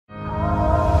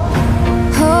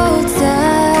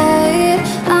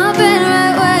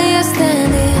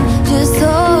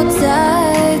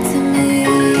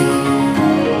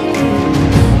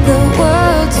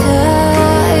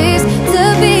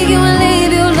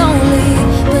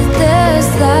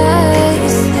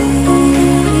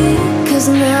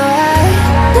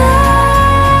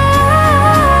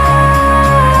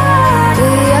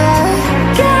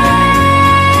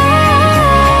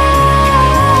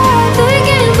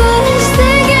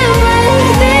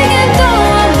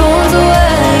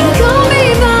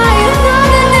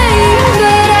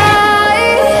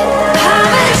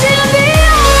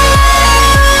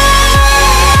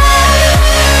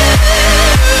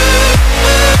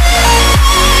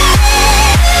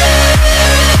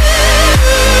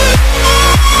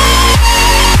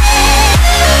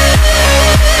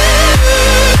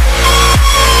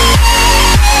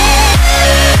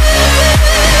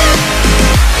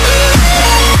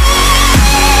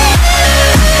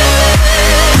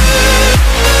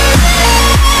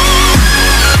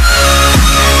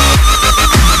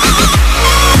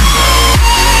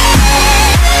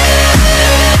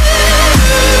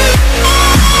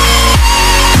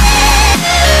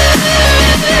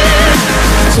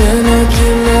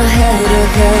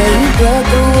but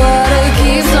the water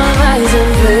keeps on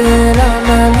rising, pulling on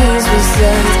my knees with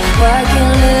sense. I can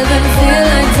live and feel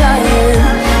like dying,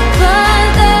 but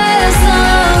there's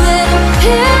something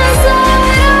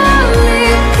inside of me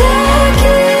that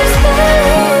keeps me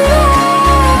alive.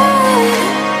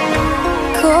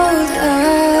 Cold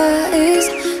eyes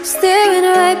staring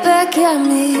right back at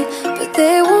me, but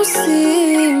they won't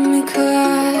see me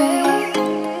cry.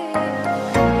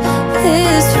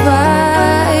 This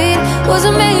fight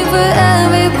wasn't made for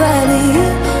everybody.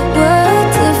 We're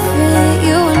different,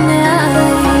 you and I.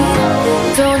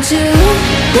 Don't you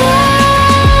know?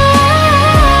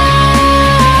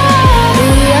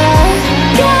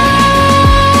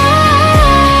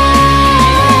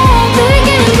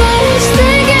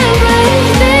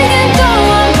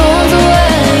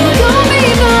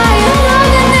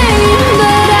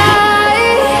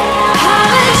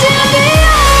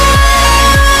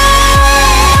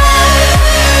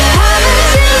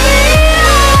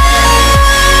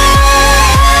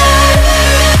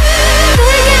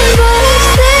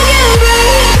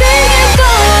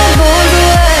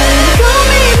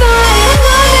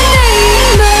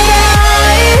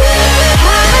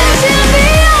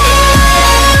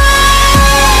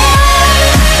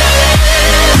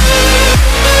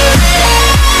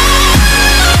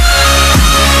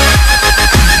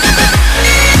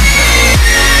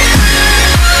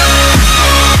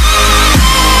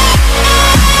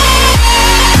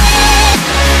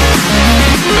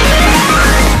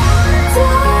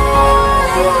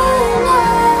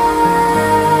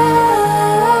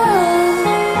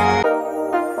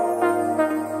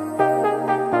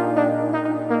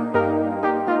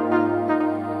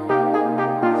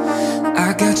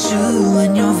 I got you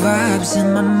and your vibes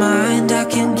in my mind, I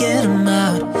can't get them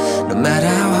out, no matter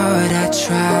how hard I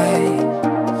try.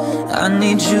 I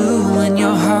need you and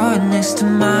your heart next to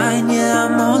mine, yeah,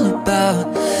 I'm all about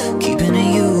keeping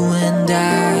it you and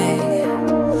I.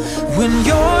 When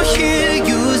you're here,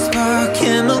 you spark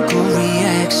chemical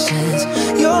reactions,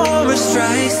 your aura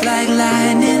strikes like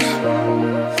lightning.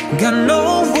 Got no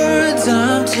words,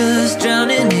 I'm just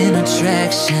drowning in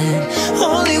attraction.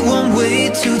 Only one way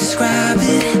to describe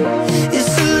it.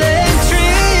 It's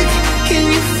electric, can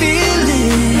you feel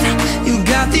it? You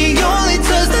got the only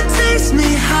touch that takes me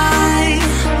high.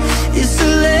 It's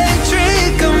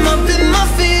electric, I'm up in my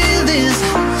feelings.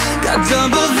 Got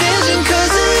double vision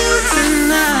 'cause of you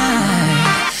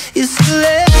tonight. It's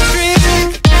electric.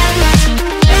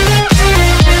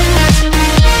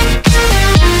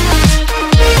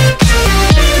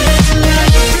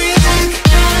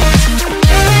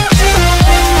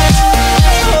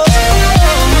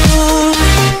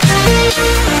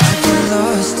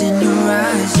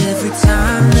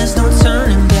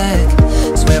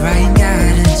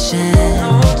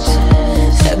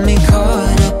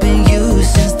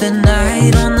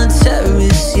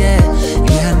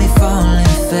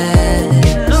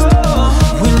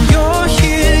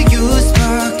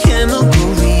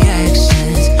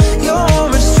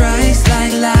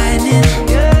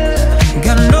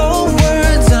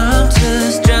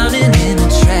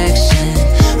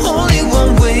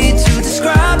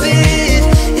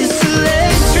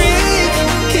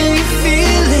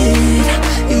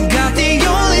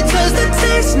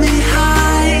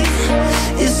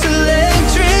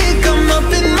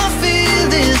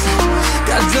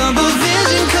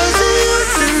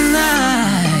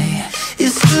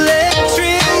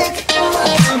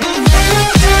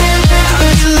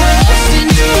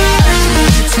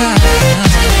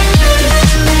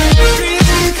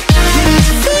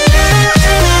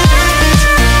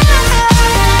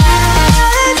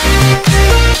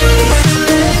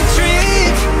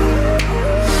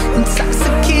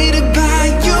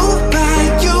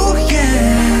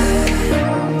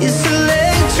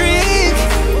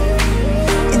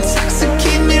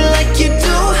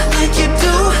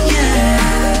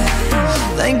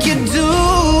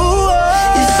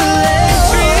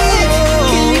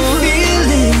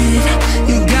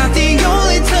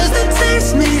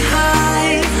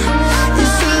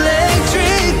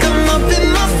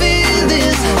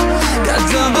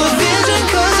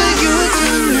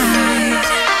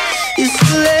 It's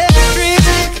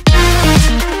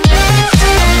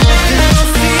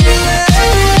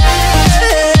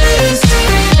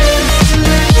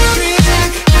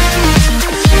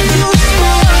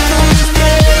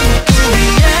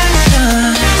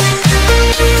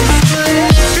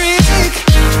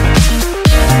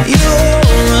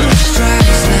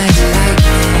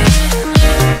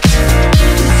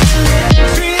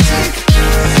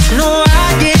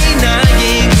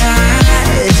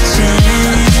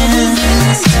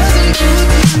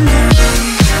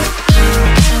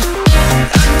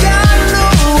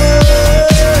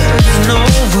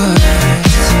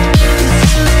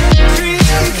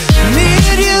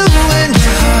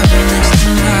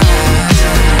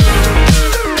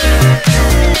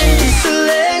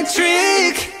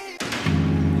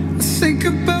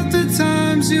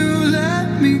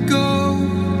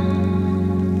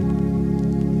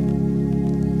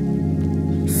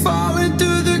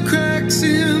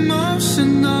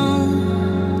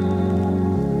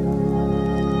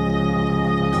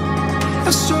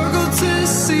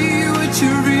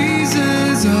your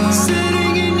reasons are setting